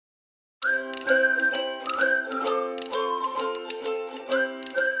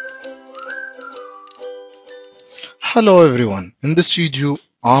Hello everyone, in this video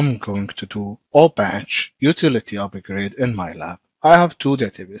I'm going to do OPatch utility upgrade in my lab. I have two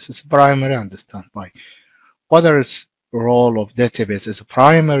databases, primary and standby. Whether its role of database is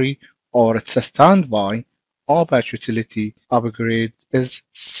primary or it's a standby, OPatch utility upgrade is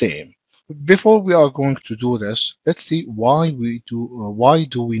same. Before we are going to do this, let's see why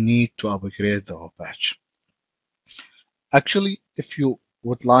do we need to upgrade the OPatch. Actually, if you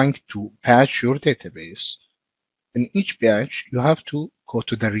would like to patch your database, in each patch, you have to go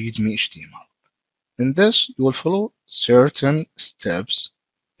to the README HTML. In this, you will follow certain steps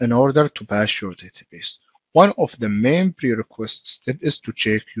in order to patch your database. One of the main prerequisite steps is to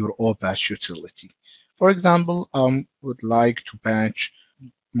check your OPatch utility. For example, I would like to patch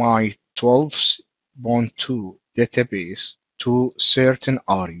my 12.2 database to certain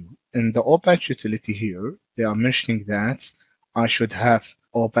RU. In the OPatch utility here, they are mentioning that I should have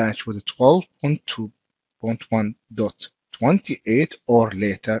OPatch with 12.2.1.28 or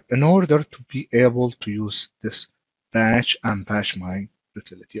later in order to be able to use this patch and patch my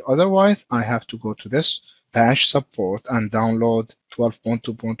utility. Otherwise, I have to go to this patch support and download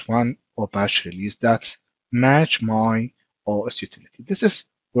 12.2.1 OPatch release that's match my OS utility. This is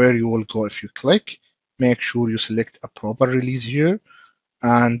where you will go if you click. Make sure you select a proper release here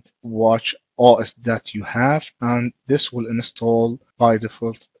and watch OS that you have, and this will install by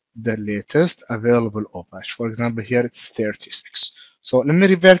default the latest available OPatch. For example, here it's 36. So let me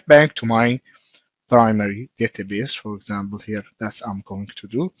revert back to my primary database. For example, here that's I'm going to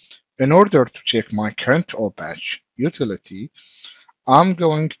do. In order to check my current OPatch utility, I'm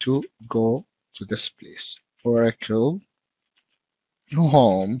going to go to this place, Oracle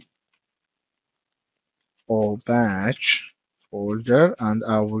Home OPatch folder, and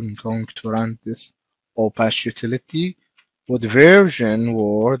I'm going to run this OPatch utility with version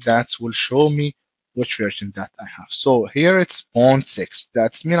war that will show me which version that I have. So here it's 0.6.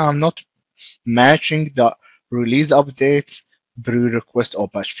 That's mean I'm not matching the release updates pre-request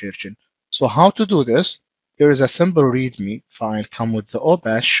OPatch version. So how to do this? Here is a simple README file come with the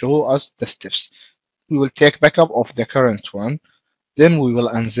OPatch, show us the steps. We will take backup of the current one, then we will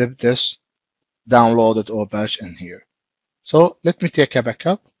unzip this downloaded OPatch in here. So let me take a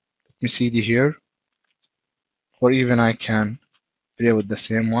backup. Let me CD here, or even I can play with the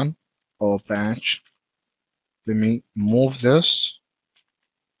same one, OPatch. Let me move this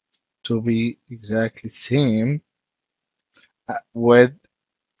to be exactly same with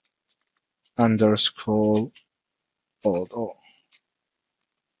underscore old.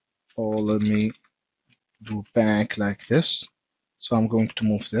 Let me do back like this. So I'm going to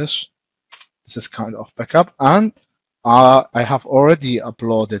move this. This is kind of backup, and I have already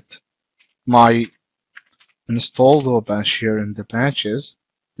uploaded my installed OPatch here in the patches.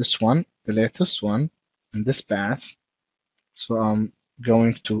 This one, the latest one, in this path. So I'm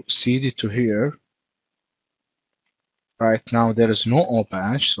going to CD to here. Right now there is no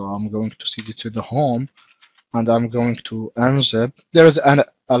OPatch, so I'm going to CD to the home, and I'm going to unzip. There is a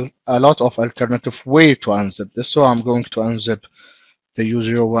lot of alternative way to unzip this, so I'm going to unzip the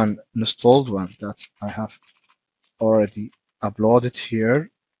usual one, installed one that I have already uploaded here.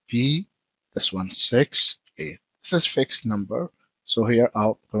 This one 6, 8. This is fixed number. So here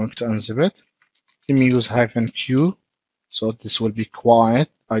I'm going to unzip it. Let me use -Q. So this will be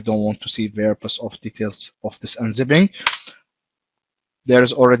quiet. I don't want to see purpose of details of this unzipping. There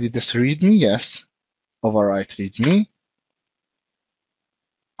is already this README. Yes. Overwrite README.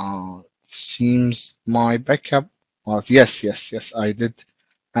 Seems my backup was yes. I did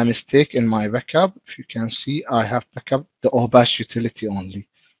a mistake in my backup. If you can see, I have backup the OPatch utility only.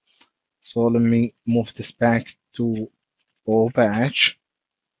 So let me move this back to OPatch.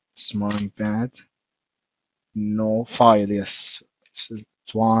 It's my bad. No file, yes. So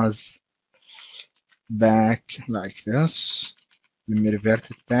it was back like this. Let me revert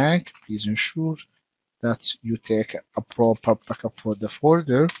it back. Please ensure that you take a proper backup for the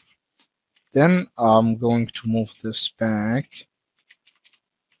folder. Then I'm going to move this back,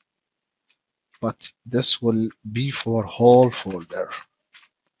 but this will be for whole folder.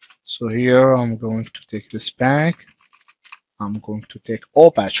 So here I'm going to take this back. I'm going to take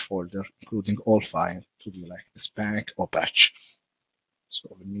OPatch folder, including all files, to be like this back OPatch.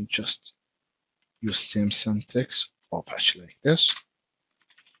 So let me just use same syntax, OPatch like this.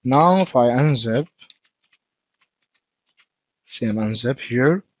 Now if I unzip, same unzip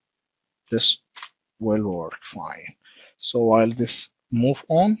here, this will work fine. So while this move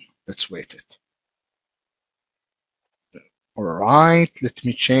on, let's wait it. All right, let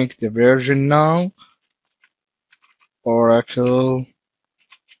me check the version now. Oracle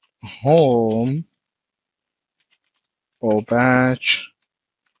Home OPatch,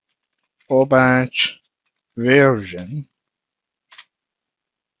 OPatch version.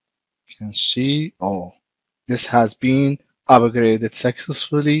 You can see, oh, this has been upgraded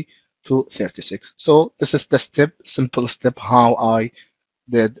successfully to 36. So this is the simple step how I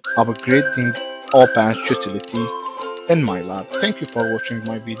did upgrading OPatch utility in my lab. Thank you for watching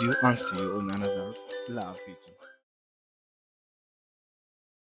my video and see you in another lab video.